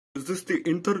Is this the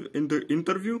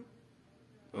interview?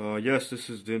 Yes, this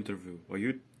is the interview. Are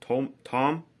you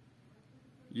Tom?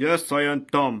 Yes, I am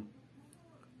Tom.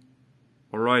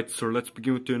 Alright, sir, let's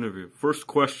begin with the interview. First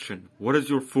question, what is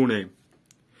your full name?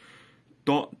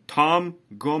 Tom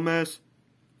Gomez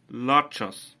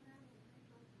Lachas.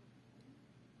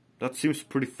 That seems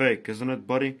pretty fake, isn't it,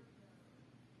 buddy?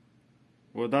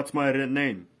 Well, that's my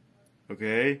name.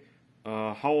 Okay,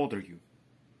 how old are you?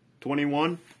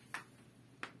 21?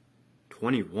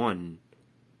 21?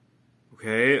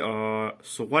 Okay,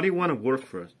 so why do you want to work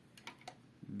for us?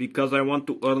 Because I want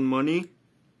to earn money?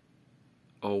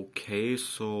 Okay,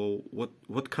 so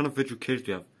what kind of education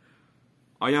do you have?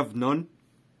 I have none.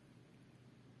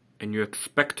 And you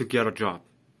expect to get a job?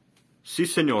 Si,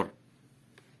 senor.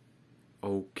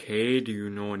 Okay, do you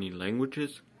know any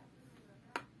languages?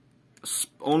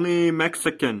 Only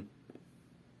Mexican.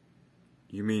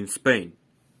 You mean Spain?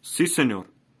 Si, senor.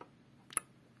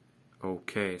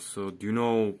 Okay, so do you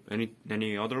know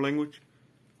any other language?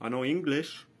 I know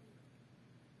English.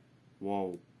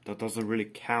 Whoa, that doesn't really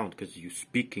count because you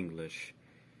speak English.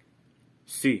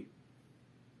 Si.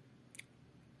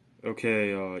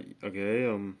 Okay,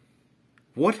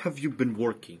 what have you been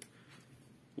working?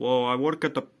 Well, I work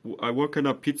in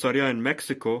a pizzeria in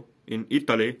Mexico, in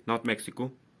Italy, not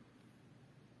Mexico.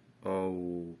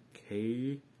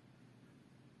 Okay.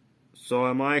 So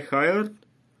am I hired?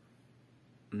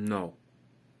 No.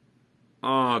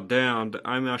 Ah, damn,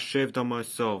 I'm ashamed of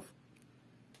myself.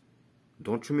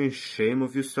 Don't you mean shame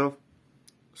of yourself?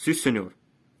 Si, senor.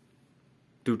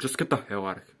 Dude, just get the hell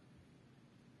out of here.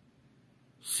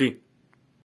 Si.